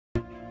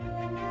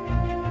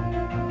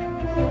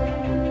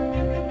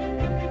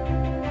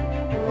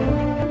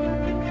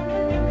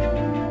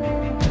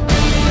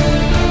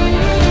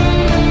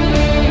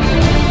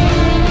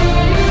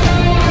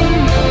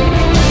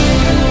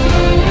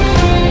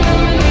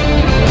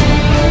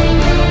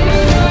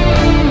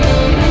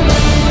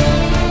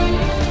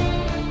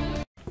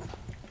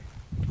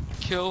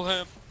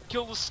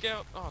Kill the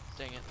scout! Oh,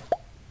 dang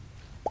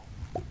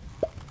it.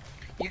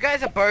 You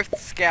guys are both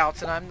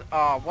scouts and I'm...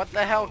 Oh, what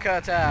the hell,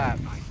 Kirtap?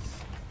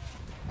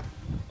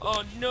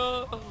 Oh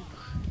no!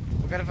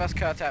 We're gonna verse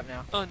Kirtap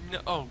now. Oh no!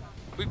 Oh,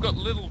 we've got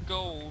little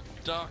gold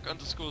dark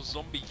underscore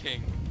zombie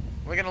king.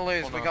 We're gonna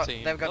lose. On We our got.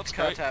 team. They've got That's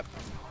great. Kirtap.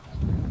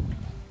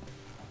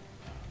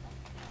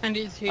 And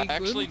is he I good?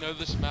 actually know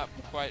this map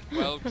quite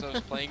well because I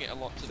was playing it a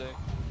lot today.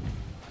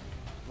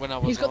 When I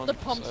was He's got on, the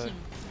Thompson.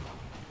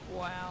 So.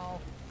 Wow.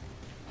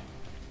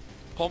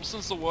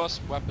 Thompson's the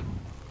worst weapon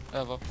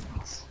ever.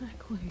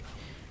 Exactly.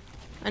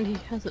 And he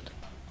has it.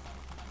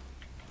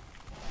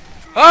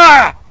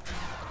 Ah!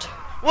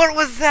 What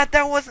was that?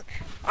 That wasn't...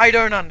 I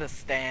don't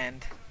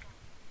understand.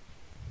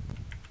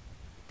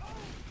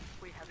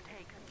 We have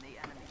taken the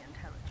enemy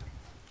intelligence.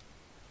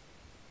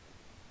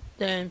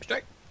 Damn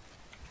straight.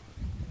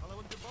 Hello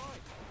and goodbye.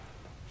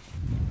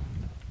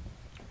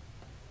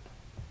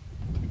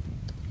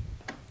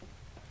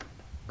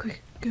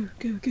 Quick, go,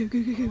 go, go, go, go,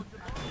 go. The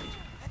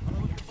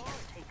enemy has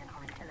taken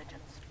our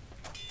intelligence.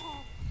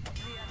 The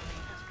enemy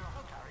has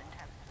dropped our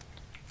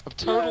intelligence. I'm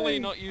totally Yay.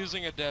 not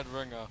using a dead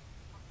ringer.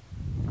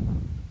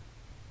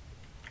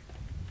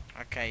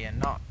 Okay, you're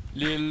not.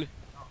 Lil.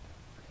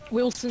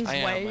 Wilson's I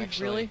am, wave,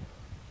 actually. really?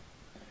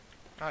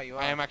 Oh, you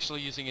are. I am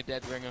actually using a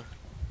dead ringer.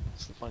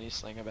 It's the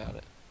funniest thing about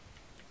it.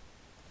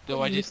 Though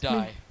Oh, I you did missed me.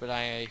 die, but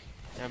I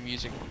am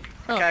using one.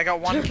 Okay, I got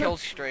one kill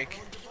streak.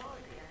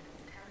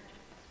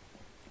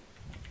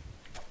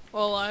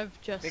 Well, I've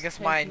just Because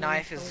my taken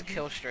knife is a intelligence.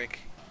 kill streak.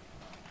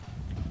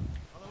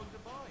 Hello and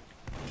goodbye.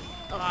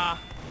 Ah,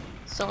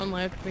 someone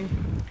left me.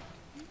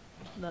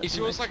 That's Is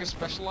yours nice. like a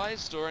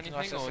specialized or anything,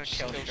 it's just or a just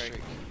kill kill streak.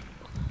 streak?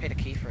 Paid a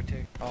key for it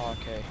too. Oh,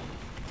 okay.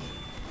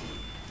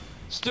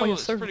 Still, you're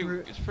it's so pretty.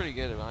 rude. It's pretty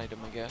good an item,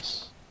 I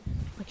guess.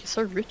 Like, you're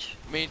so rich.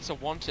 I mean, it's a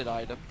wanted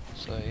item,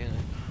 so you know.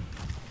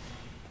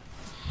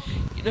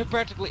 You know,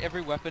 practically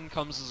every weapon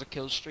comes as a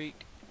kill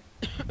streak,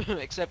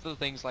 except for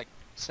things like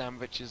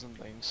sandwiches and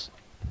things.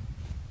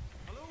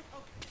 Hello.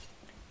 Okay.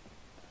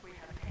 We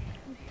have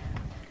taken the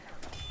enemy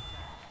intelligence.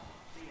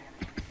 The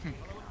enemy has taken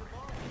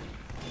our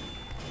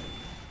intelligence.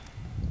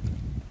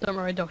 Don't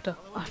worry, Doctor.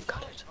 I've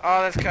got it.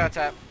 Oh, there's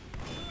Kirtap.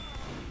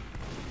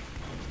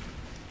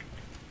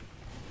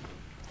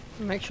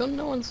 Make sure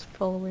no one's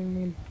following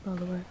me, by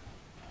the way.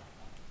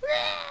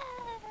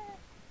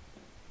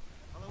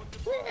 Hello and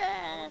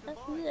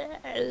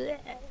goodbye.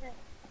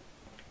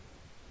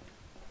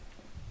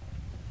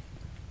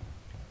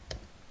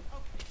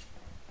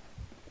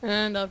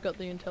 And I've got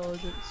the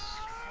intelligence.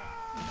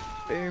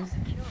 Boom.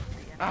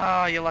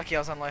 Oh, you're lucky I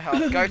was on low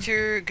health. Go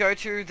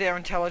to their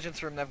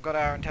intelligence room. They've got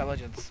our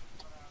intelligence.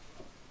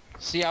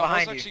 See, I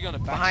Behind was you. actually gonna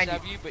Behind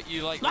backstab you, but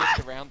you like looked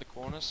around the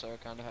corner, so I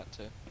kind of had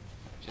to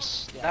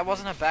just. stab That you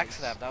wasn't a in the face.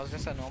 backstab. That was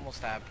just a normal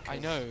stab. I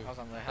 'cause know. I was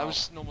on low health. That was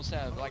just normal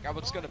stab. Like I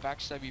was gonna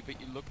backstab you, but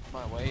you looked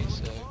my way,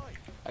 so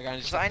I kind of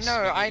just. So I like,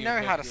 know swinging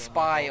you how to both you on the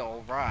spy ball.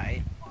 all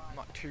right. I'm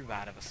not too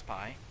bad of a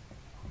spy.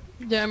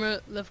 Damn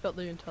it, they've got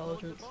the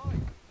intelligence.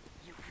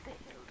 You failed.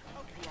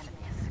 The enemy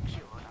has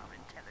secured our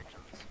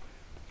intelligence.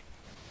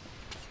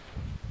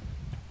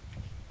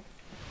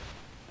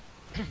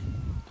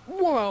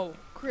 Whoa,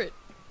 crit.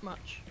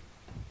 Much.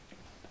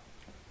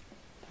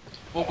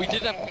 Well, we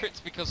did have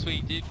crits because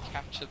we did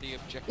capture the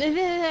objective.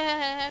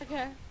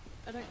 Okay.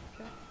 I don't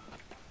care.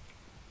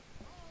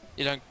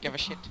 You don't give a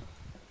shit.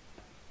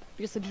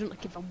 Because I didn't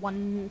give a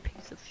one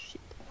piece of shit.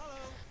 Hello.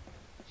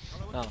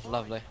 Hello and Oh, goodbye.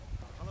 lovely.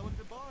 Hello and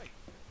goodbye.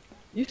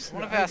 You said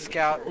One of I our did.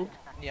 scout. The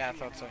Yeah, I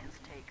thought so. enemy has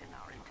taken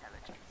our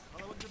intelligence.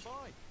 Hello and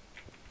goodbye.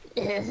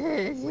 The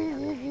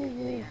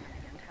enemy intelligence.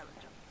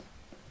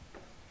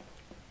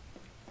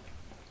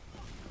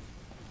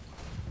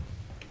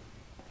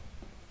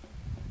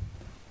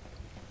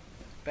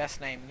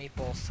 Best name,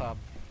 Meatball Sub.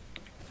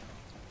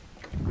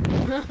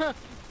 I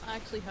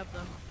actually have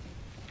them.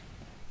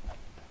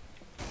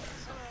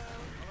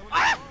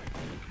 Hello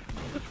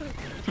and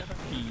goodbye.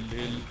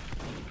 Lil.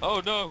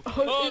 Oh no! Oh,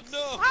 Oh, it's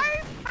no!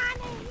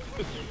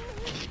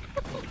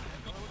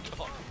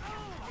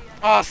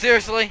 Oh,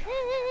 seriously?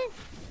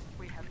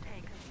 We have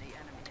taken the enemy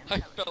I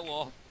intelligence. fell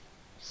off.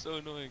 So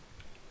annoying.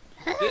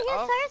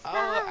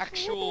 Our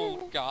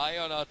actual guy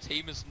on our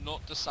team is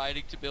not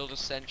deciding to build a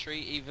sentry,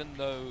 even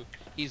though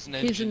he's an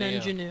engineer.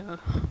 He's an engineer.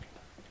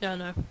 Yeah, I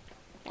know.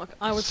 Like,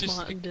 I was It's just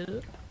smart and did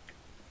it.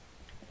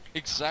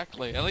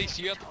 Exactly. At least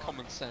you had the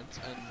common sense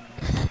and.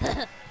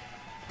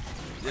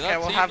 Did Okay, our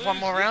we'll team have one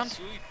lose? more round? Yes,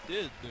 we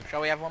did.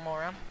 Shall we have one more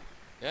round?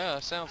 Yeah,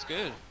 sounds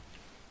good.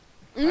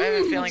 I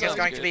have a feeling it's sounds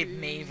going to be good.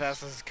 me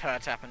versus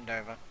Kirtap and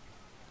Dova.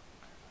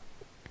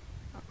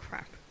 Oh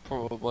crap.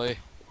 Probably.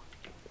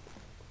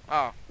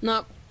 Oh,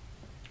 Nope.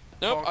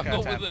 Nope, Oh, I'm not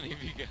okay. with any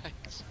of you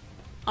guys.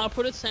 I'll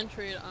put a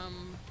sentry at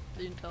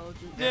the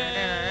intelligence.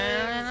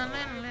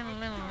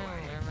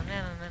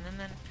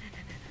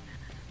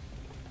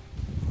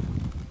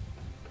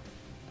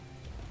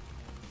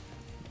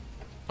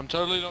 I'm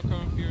totally not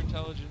going for your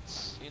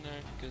intelligence, you know,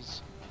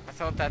 because I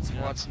thought that's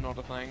what. that's not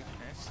a thing.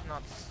 It's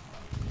not.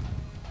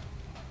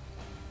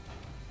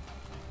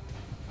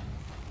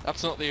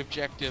 That's not the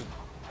objective.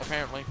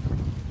 Apparently.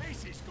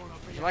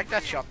 You like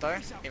that shot though,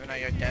 even though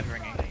you're dead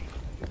ringing.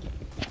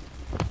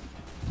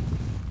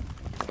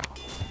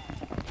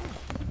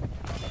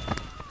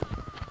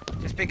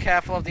 Just be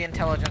careful of the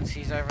intelligence.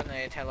 He's over in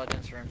the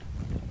intelligence room.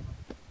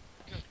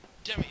 God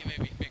damn it, you made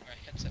me think my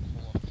headset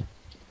fall off.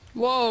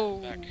 Whoa!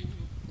 Back.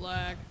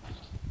 Lag.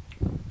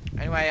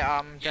 Anyway,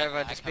 Yeah,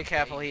 Dova, I just be can't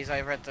careful. see. He's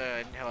over at the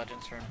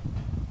intelligence room.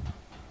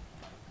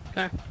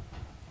 Okay.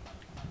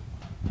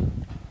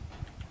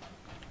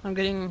 I'm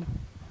getting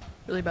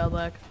really bad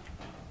lag.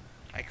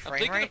 Like I'm frame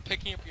thinking rate. of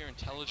picking up your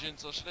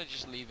intelligence, or should I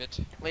just leave it?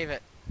 Leave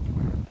it.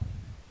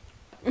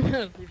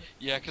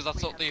 Yeah, because that's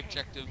We not have the taken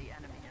objective. the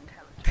enemy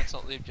intelligence. That's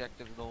not the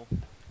objective at all.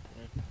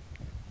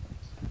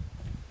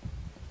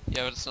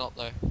 Yeah, but it's not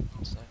though.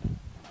 So,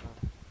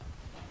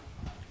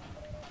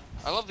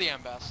 I love the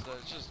ambassador.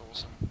 It's just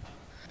awesome.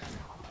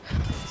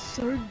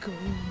 So good.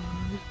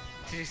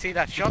 Did you see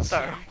that shot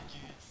though?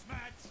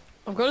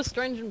 I've got a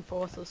strange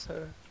enforcer,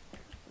 so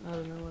I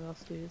don't know what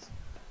else to use.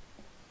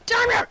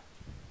 Damn it!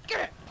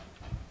 Get it!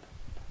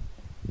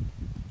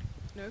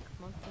 No,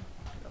 come on.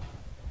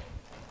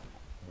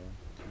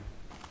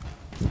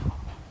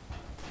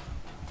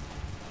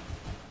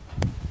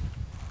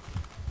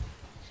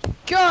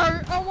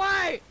 Go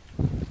away!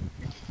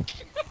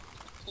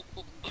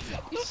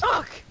 You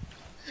suck!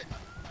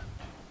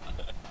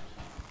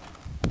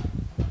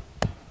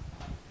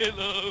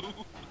 Hello.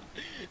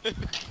 The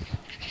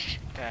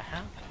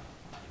hell?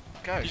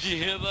 Ghost. Did you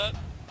hear that?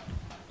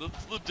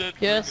 That's the dead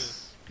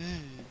Yes. ringer.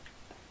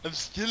 I'm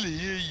still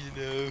here,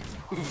 you know.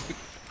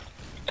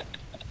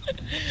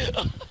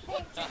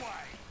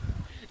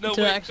 No, Did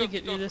I wait, actually go,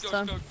 get go, you this go,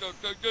 time? Go,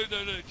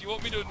 no. Do you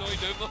want me to annoy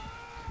Nova?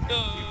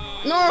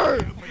 No. No!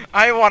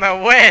 I wanna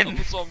I win!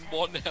 was on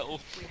 1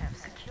 health. We have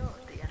secured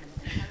the enemy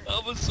intelligence.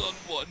 I was on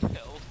 1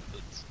 health.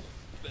 That's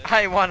not bad.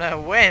 I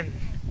wanna win!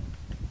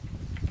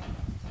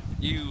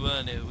 You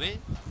wanna win?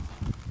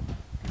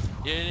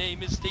 Your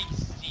name is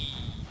Stacy.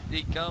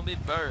 They call me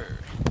Burr.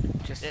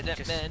 Just, Yeah, that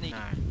just, man, no.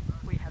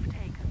 We have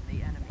taken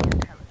the enemy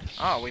intelligence.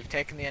 Oh, we've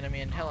taken the enemy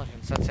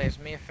intelligence. That saves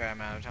me a fair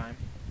amount of time.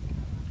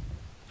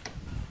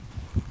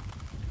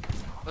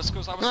 That's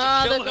because I was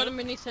Ah, to they've kill got a him.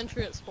 mini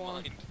sentry at spawn.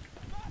 Mind.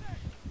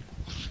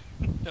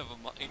 Never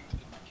mind. Didn't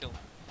kill.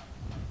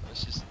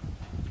 Let's just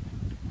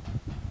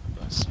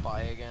go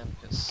spy again,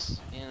 because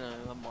you know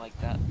I'm like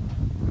that.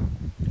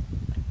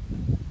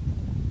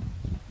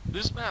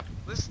 This map,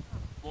 this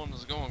one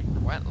is going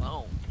quite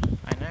long.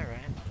 I know,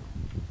 right?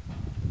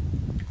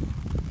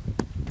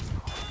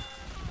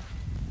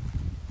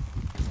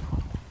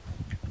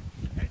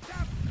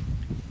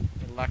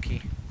 You're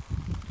lucky.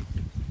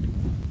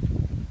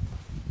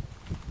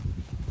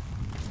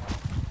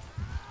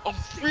 Oh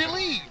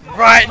really?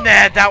 Right in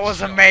there, that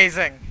was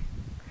amazing.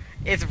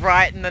 It's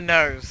right in the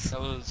nose. That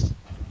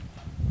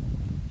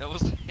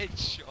was a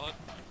headshot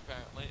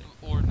apparently,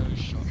 or no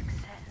shot.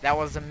 That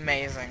was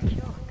amazing.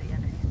 Secured the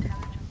enemy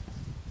intelligence.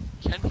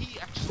 Can he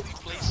actually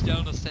place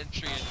down a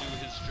sentry and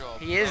do his job?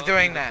 He is That would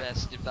doing be the that.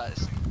 best if that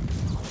is.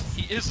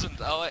 He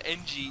isn't. Our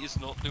NG is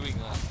not doing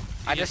that.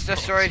 I He just is not.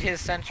 destroyed his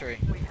sentry.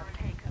 We have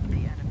taken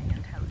the enemy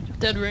intelligence.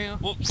 Dead ringer.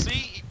 Well,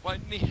 see, why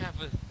didn't he have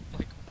a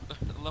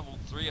level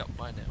 3 up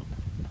by now?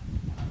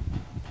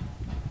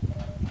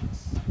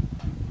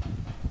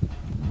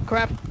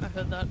 Crap, I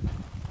heard that.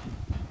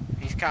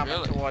 He's coming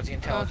Really? towards the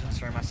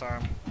intelligence room, I saw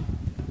him.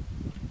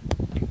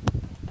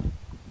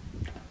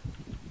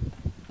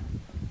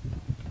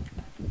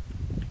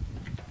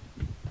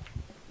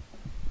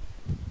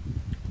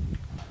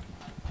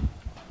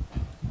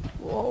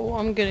 Whoa,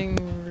 I'm getting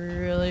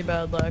really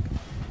bad lag.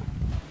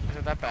 Is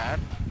it that bad?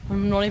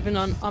 I'm not even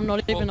on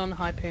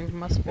high ping.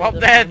 Must be Well,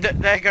 the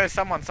there goes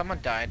someone. Someone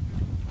died.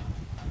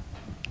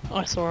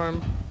 I saw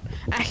him.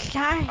 I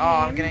saw him. Oh,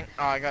 I'm getting.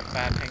 Oh, I got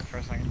bad ping for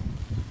a second.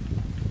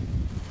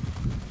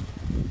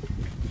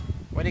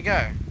 Where'd he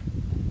go?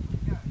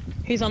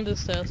 He's under the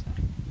stairs.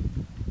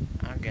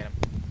 I'll get him.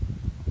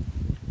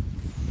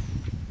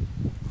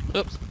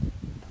 Oops.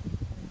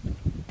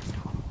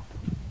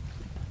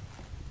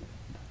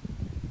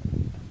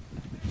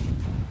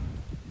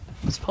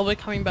 It's probably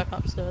coming back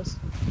upstairs.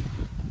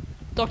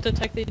 Doctor,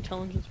 take the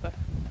intelligence back.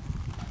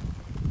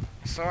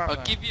 I saw him. I'll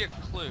though. give you a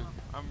clue.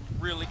 I'm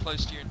really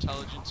close to your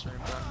intelligence room,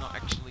 but I'm not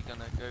actually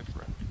gonna go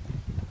for it.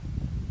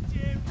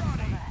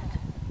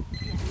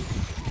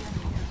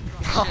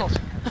 Oh.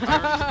 I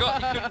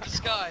forgot you couldn't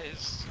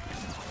disguise.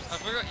 I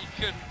forgot you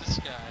couldn't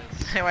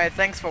disguise. Anyway,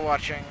 thanks for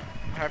watching.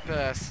 Hope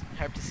to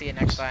see you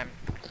next time.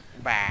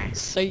 Bye.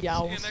 See See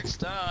y'all. you next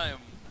time.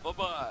 Bye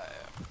bye.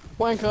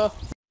 Wanker.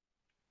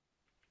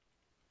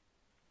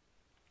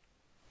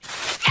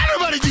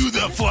 Everybody do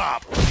the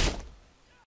flop!